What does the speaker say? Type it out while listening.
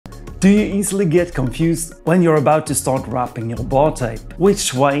Do you easily get confused when you're about to start wrapping your bar tape?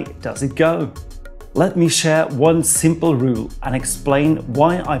 Which way does it go? Let me share one simple rule and explain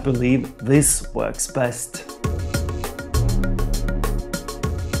why I believe this works best.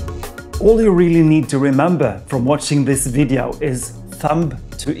 All you really need to remember from watching this video is thumb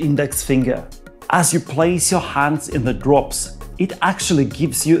to index finger. As you place your hands in the drops, it actually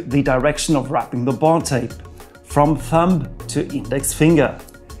gives you the direction of wrapping the bar tape, from thumb to index finger.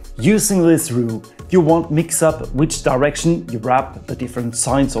 Using this rule, you won't mix up which direction you wrap the different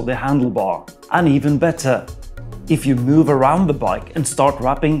sides of the handlebar. And even better, if you move around the bike and start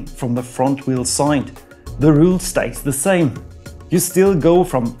wrapping from the front wheel side, the rule stays the same. You still go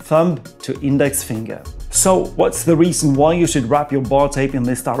from thumb to index finger. So what's the reason why you should wrap your bar tape in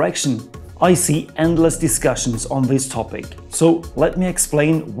this direction? I see endless discussions on this topic, so let me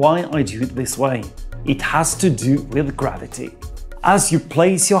explain why I do it this way. It has to do with gravity. As you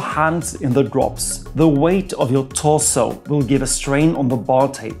place your hands in the drops, the weight of your torso will give a strain on the bar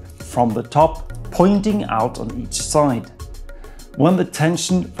tape from the top, pointing out on each side. When the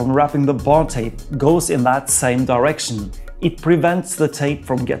tension from wrapping the bar tape goes in that same direction, it prevents the tape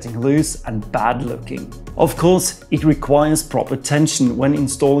from getting loose and bad looking. Of course, it requires proper tension when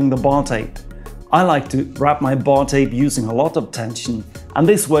installing the bar tape. I like to wrap my bar tape using a lot of tension, and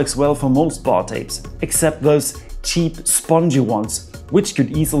this works well for most bar tapes, except those cheap spongy ones, which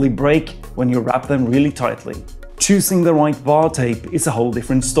could easily break when you wrap them really tightly. Choosing the right bar tape is a whole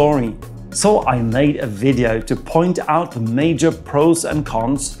different story. So I made a video to point out the major pros and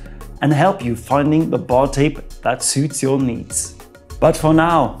cons and help you finding the bar tape that suits your needs. But for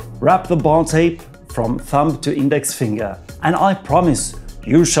now, wrap the bar tape from thumb to index finger, and I promise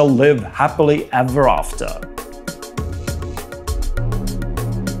you shall live happily ever after.